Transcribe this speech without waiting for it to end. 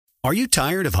Are you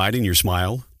tired of hiding your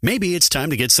smile? Maybe it's time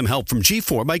to get some help from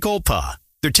G4 by Golpa.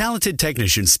 Their talented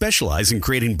technicians specialize in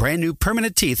creating brand new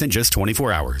permanent teeth in just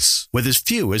 24 hours. With as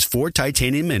few as 4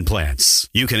 titanium implants,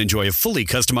 you can enjoy a fully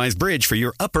customized bridge for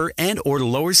your upper and or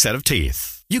lower set of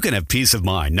teeth. You can have peace of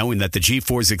mind knowing that the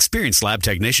G4's experienced lab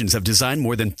technicians have designed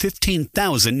more than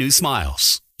 15,000 new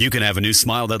smiles. You can have a new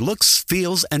smile that looks,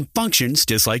 feels, and functions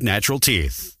just like natural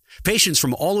teeth. Patients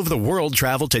from all over the world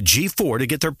travel to G4 to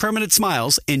get their permanent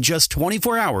smiles in just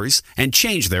 24 hours and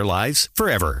change their lives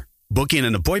forever. Booking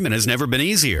an appointment has never been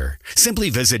easier.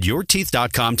 Simply visit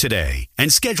yourteeth.com today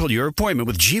and schedule your appointment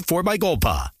with G4 by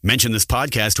Golpa. Mention this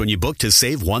podcast when you book to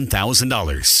save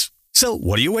 $1,000. So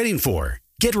what are you waiting for?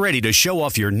 Get ready to show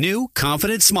off your new,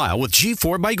 confident smile with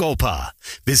G4 by Golpa.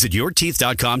 Visit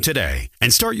yourteeth.com today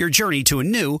and start your journey to a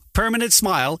new, permanent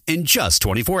smile in just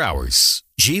 24 hours.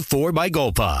 G4 by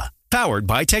Golpa. Powered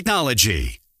by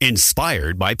technology.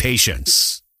 Inspired by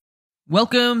patience.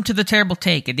 Welcome to The Terrible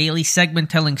Take, a daily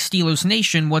segment telling Steelers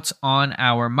Nation what's on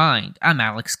our mind. I'm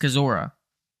Alex Kozora.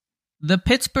 The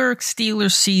Pittsburgh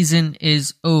Steelers season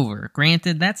is over.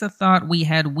 Granted, that's a thought we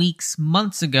had weeks,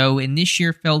 months ago, and this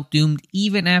year felt doomed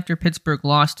even after Pittsburgh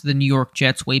lost to the New York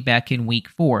Jets way back in Week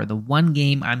 4, the one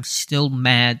game I'm still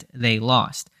mad they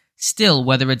lost. Still,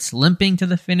 whether it's limping to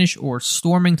the finish or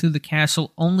storming through the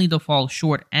castle only to fall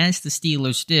short as the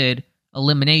Steelers did,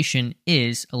 elimination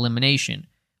is elimination.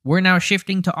 We're now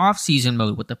shifting to off-season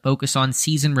mode with the focus on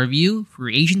season review,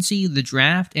 free agency, the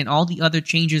draft, and all the other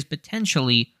changes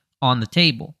potentially on the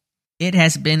table. It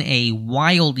has been a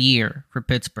wild year for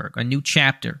Pittsburgh. A new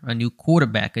chapter, a new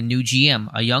quarterback, a new GM,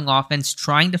 a young offense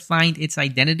trying to find its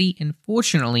identity and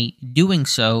fortunately doing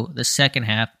so the second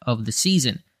half of the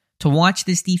season. To watch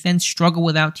this defense struggle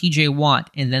without TJ Watt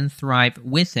and then thrive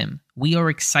with him, we are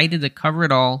excited to cover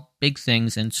it all, big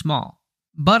things and small.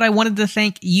 But I wanted to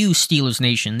thank you, Steelers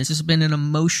Nation. This has been an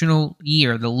emotional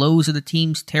year. The lows of the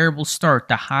team's terrible start,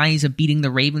 the highs of beating the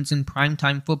Ravens in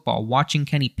primetime football, watching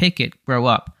Kenny Pickett grow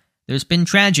up. There's been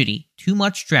tragedy, too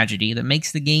much tragedy, that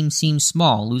makes the game seem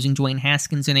small, losing Dwayne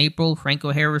Haskins in April,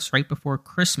 Franco Harris right before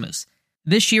Christmas.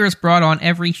 This year has brought on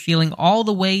every feeling all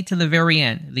the way to the very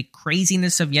end. The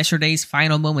craziness of yesterday's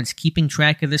final moments, keeping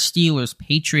track of the Steelers,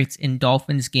 Patriots, and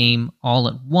Dolphins game all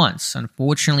at once.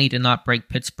 Unfortunately, did not break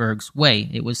Pittsburgh's way.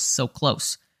 It was so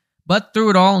close. But through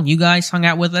it all, you guys hung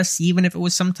out with us, even if it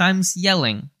was sometimes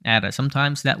yelling at us.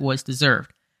 Sometimes that was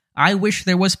deserved. I wish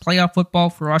there was playoff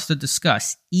football for us to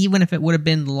discuss, even if it would have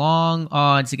been long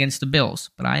odds against the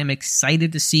Bills. But I am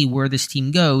excited to see where this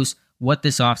team goes, what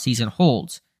this offseason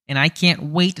holds. And I can't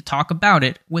wait to talk about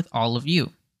it with all of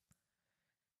you.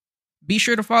 Be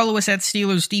sure to follow us at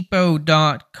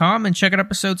SteelersDepot.com and check out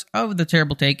episodes of The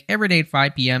Terrible Take every day at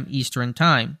 5 p.m. Eastern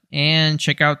Time. And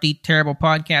check out The Terrible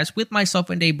Podcast with myself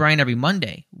and Dave Bryan every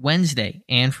Monday, Wednesday,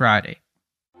 and Friday.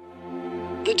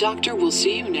 The doctor will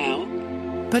see you now.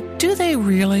 But do they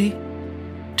really?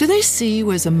 Do they see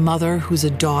you as a mother who's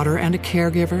a daughter and a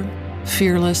caregiver?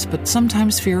 Fearless, but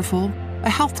sometimes fearful? A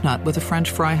health nut with a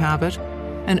French fry habit?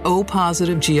 An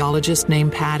O-positive geologist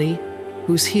named Patty,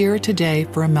 who's here today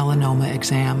for a melanoma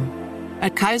exam.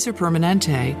 At Kaiser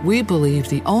Permanente, we believe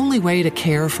the only way to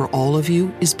care for all of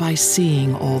you is by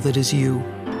seeing all that is you.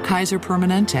 Kaiser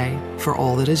Permanente, for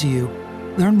all that is you.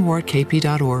 Learn more at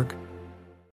kp.org.